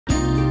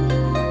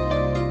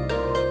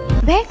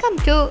Welcome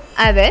to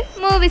our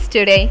movies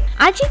today.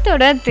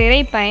 அஜித்தோட திரை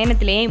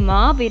பயணத்திலே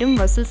மாபெரும்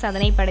வசூல்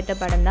சாதனை படைத்த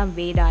படம் தான்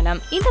வேதாளம்.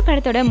 இந்த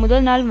படத்தோட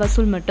முதல் நாள்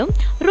வசூல் மட்டும்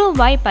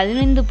ரூபாய்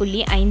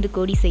 15.5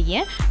 கோடி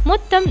செய்ய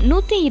மொத்தம்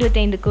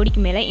 125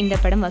 கோடிக்கு மேல இந்த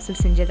படம் வசூல்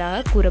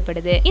செஞ்சதாக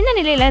கூறப்படுது. இந்த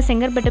நிலையில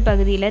செங்கற்பட்டு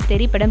பகுதியில்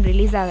தெரி படம்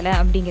ரிலீஸ் ஆகல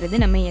அப்படிங்கிறது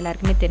நம்ம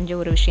எல்லாருக்குமே தெரிஞ்ச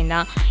ஒரு விஷயம்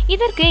தான்.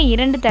 இதற்கு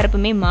இரண்டு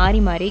தரப்புமே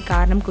மாறி மாறி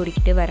காரணம்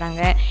கூறிக்கிட்டு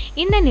வர்றாங்க.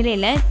 இந்த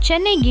நிலையில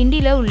சென்னை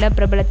கிண்டியில உள்ள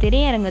பிரபல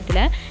திரையரங்கத்துல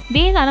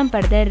வேதாளம்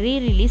படத்தை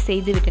ரீரிலீஸ்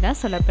செய்து விட்டதா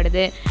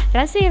சொல்லப்படுது.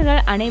 ரசிகர்கள்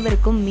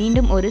அனைவருக்கும்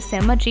மீண்டும் ஒரு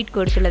செம ட்ரீட்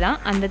கொடுத்துள்ளதான்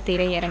அந்த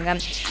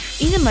திரையரங்கம்.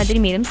 இது மாதிரி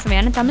மேலும்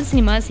சுவையான தமிழ்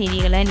சினிமா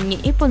செய்திகளை நீங்க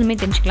எப்போதுமே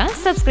தெரிஞ்சுக்கலாம்.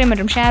 சப்ஸ்கிரைப்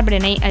மற்றும் ஷேர்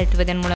பட்டனை அழுத்துவதன் மூலம்